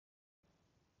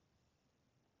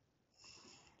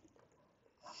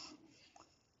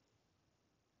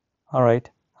All right,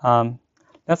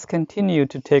 let's continue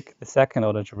to take the second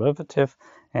order derivative,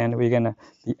 and we're going to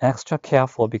be extra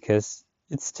careful because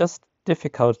it's just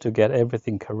difficult to get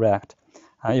everything correct.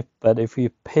 But if we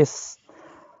pay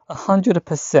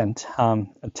 100%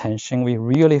 attention, we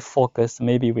really focus,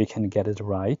 maybe we can get it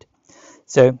right.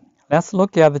 So let's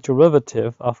look at the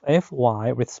derivative of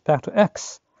fy with respect to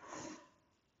x.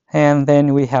 And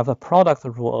then we have a product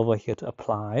rule over here to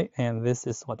apply, and this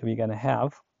is what we're going to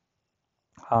have.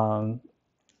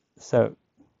 So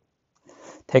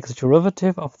take the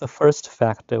derivative of the first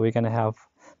factor, we're going to have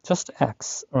just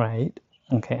x, right?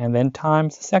 Okay, and then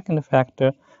times the second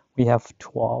factor, we have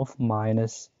 12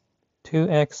 minus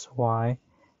 2xy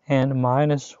and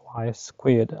minus y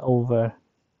squared over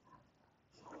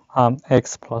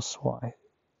x plus y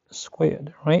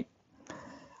squared, right?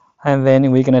 And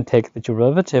then we're going to take the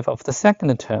derivative of the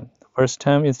second term. The first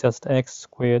term is just x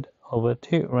squared over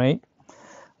 2, right?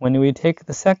 When we take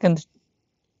the second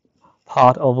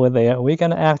part over there, we're going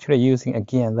to actually using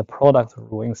again the product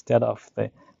rule instead of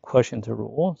the quotient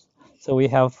rule. So we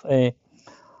have a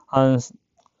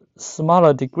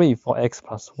smaller degree for x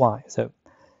plus y. So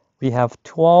we have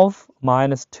 12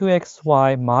 minus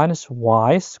 2xy minus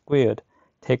y squared.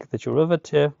 Take the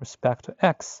derivative with respect to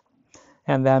x.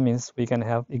 And that means we can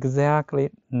have exactly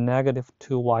negative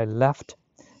 2y left.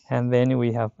 And then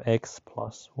we have x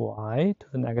plus y to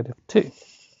the negative 2.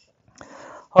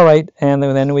 All right, and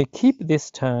then we keep this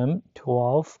term,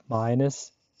 12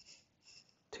 minus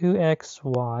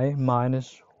 2xy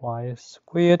minus y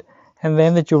squared. And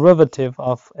then the derivative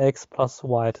of x plus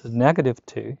y to the negative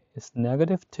 2 is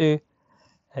negative 2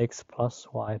 x plus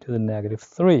y to the negative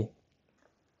 3.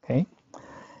 Okay,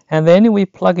 and then we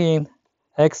plug in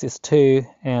x is 2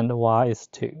 and y is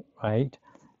 2, right?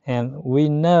 And we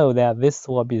know that this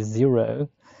will be 0.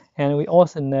 And we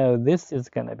also know this is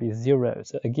going to be 0.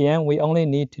 So again, we only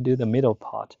need to do the middle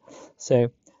part.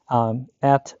 So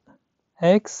at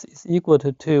x is equal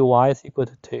to 2, y is equal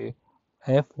to 2,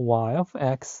 fy of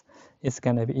x is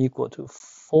going to be equal to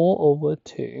 4 over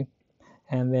 2.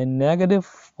 And then negative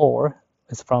 4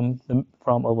 is from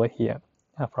over here.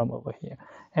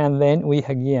 And then we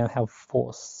again have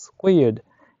 4 squared.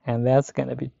 And that's going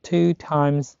to be 2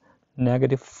 times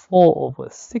negative 4 over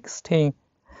 16.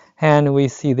 And we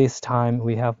see this time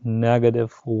we have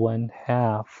negative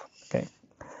 1/2. Okay,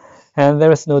 and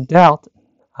there is no doubt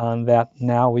that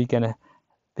now we're going to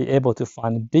be able to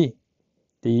find d.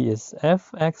 d is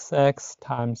fxx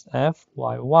times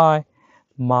fyy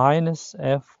minus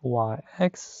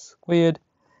fyx squared,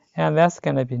 and that's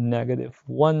going to be negative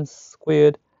 1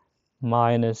 squared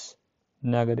minus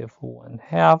negative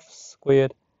 1/2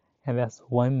 squared, and that's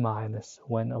 1 minus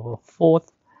 1 over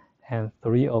 4th. And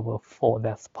 3 over 4,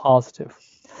 that's positive.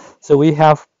 So we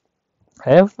have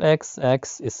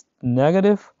fxx is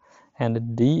negative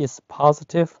and d is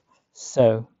positive.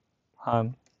 So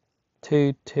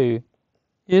 2, 2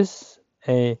 is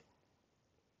a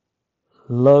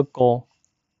local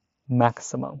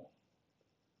maximum.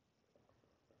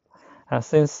 And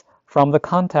since from the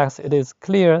context it is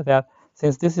clear that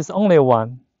since this is only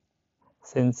 1,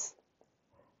 since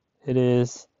it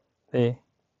is the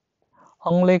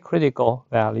only critical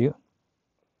value,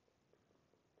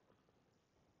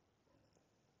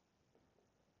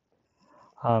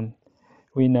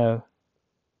 we know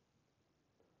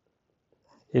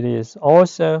it is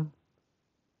also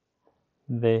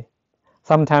the,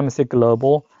 sometimes the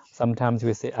global, sometimes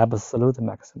we say absolute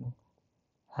maximum,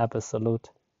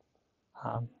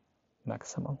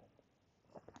 maximum.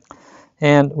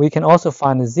 And we can also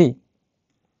find z.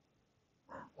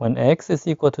 When x is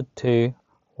equal to 2,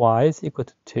 y is equal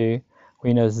to 2,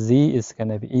 we know z is going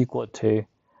to be equal to,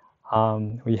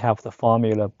 we have the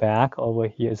formula back over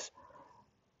here is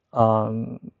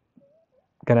going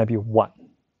to be 1.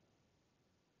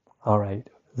 All right,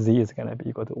 z is going to be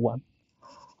equal to 1.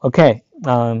 Okay,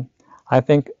 I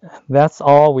think that's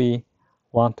all we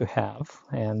want to have.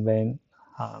 And then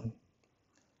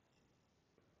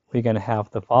we're going to have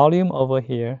the volume over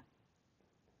here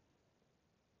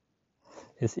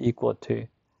is equal to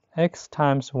x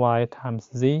times y times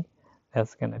z.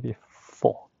 That's going to be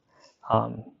 4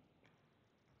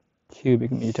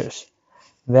 cubic meters.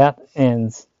 That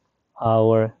ends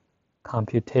our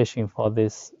computation for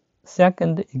this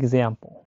second example.